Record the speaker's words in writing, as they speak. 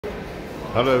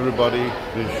Hello everybody,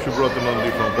 this is Subrata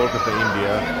Nandy from Kolkata,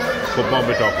 India for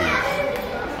Bombay Talkies.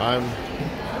 I'm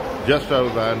just out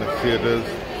of the Inox theatres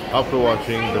after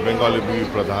watching the Bengali movie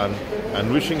Pradhan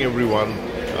and wishing everyone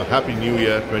a Happy New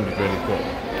Year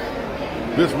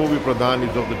 2024. This movie Pradhan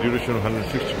is of the duration of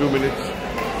 162 minutes.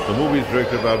 The movie is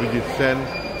directed by Avijit Sen.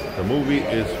 The movie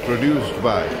is produced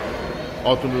by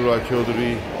Atanu,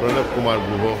 Roychaudhiri, Pranab, Kumar,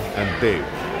 Guha and Dev.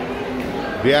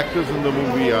 The actors in the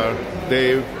movie are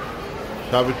Dev,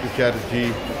 Sabitri,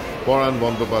 Chatterjee, Paran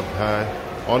Bandhaypadhay,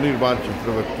 Anirban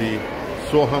Chakrabarti,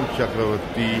 Soham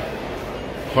Chakraborty,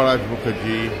 Kharaj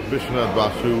Mukherjee, Biswanath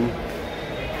Basu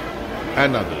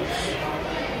and others.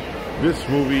 This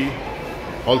movie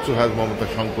also has Mamata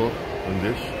Shankar in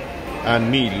this and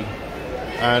Neil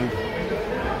and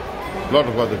a lot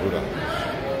of other good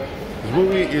actors. This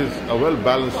movie is a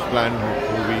well-balanced planned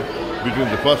movie between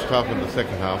the first half and the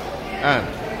second half, and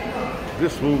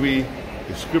this movie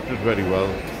is scripted very well,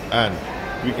 and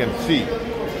we can see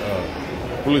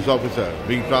police officer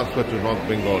being transferred to North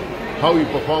Bengal, how he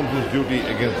performs his duty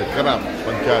against the corrupt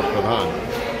Panchayat Pradhan,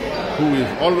 who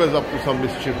is always up to some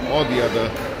mischief or the other,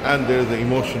 and there is the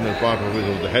emotional part of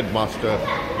it of the headmaster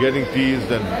getting teased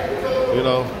and,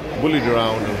 bullied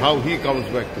around, and how he comes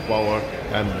back to power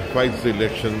and fights the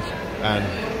elections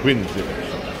and wins the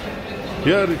elections.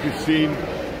 Here it is seen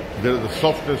there is the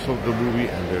softness of the movie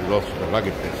and there is also the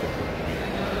ruggedness of the movie.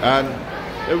 And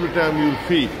every time you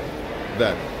feel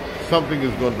that something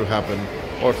is going to happen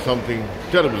or something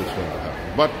terrible is going to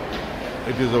happen. But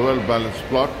it is a well-balanced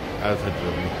plot as it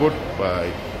has been put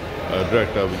by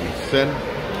director Avijit Sen,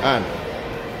 and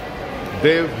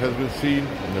Dev has been seen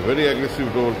in a very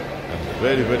aggressive role and a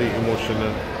very, very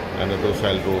emotional and a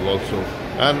docile role also,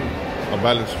 and a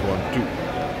balanced one too.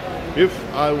 If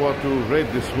I were to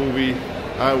rate this movie,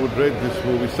 I would rate this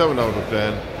movie 7 out of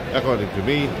 10. According to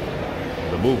me,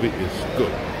 the movie is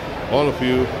good. All of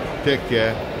you, take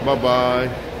care. Bye-bye.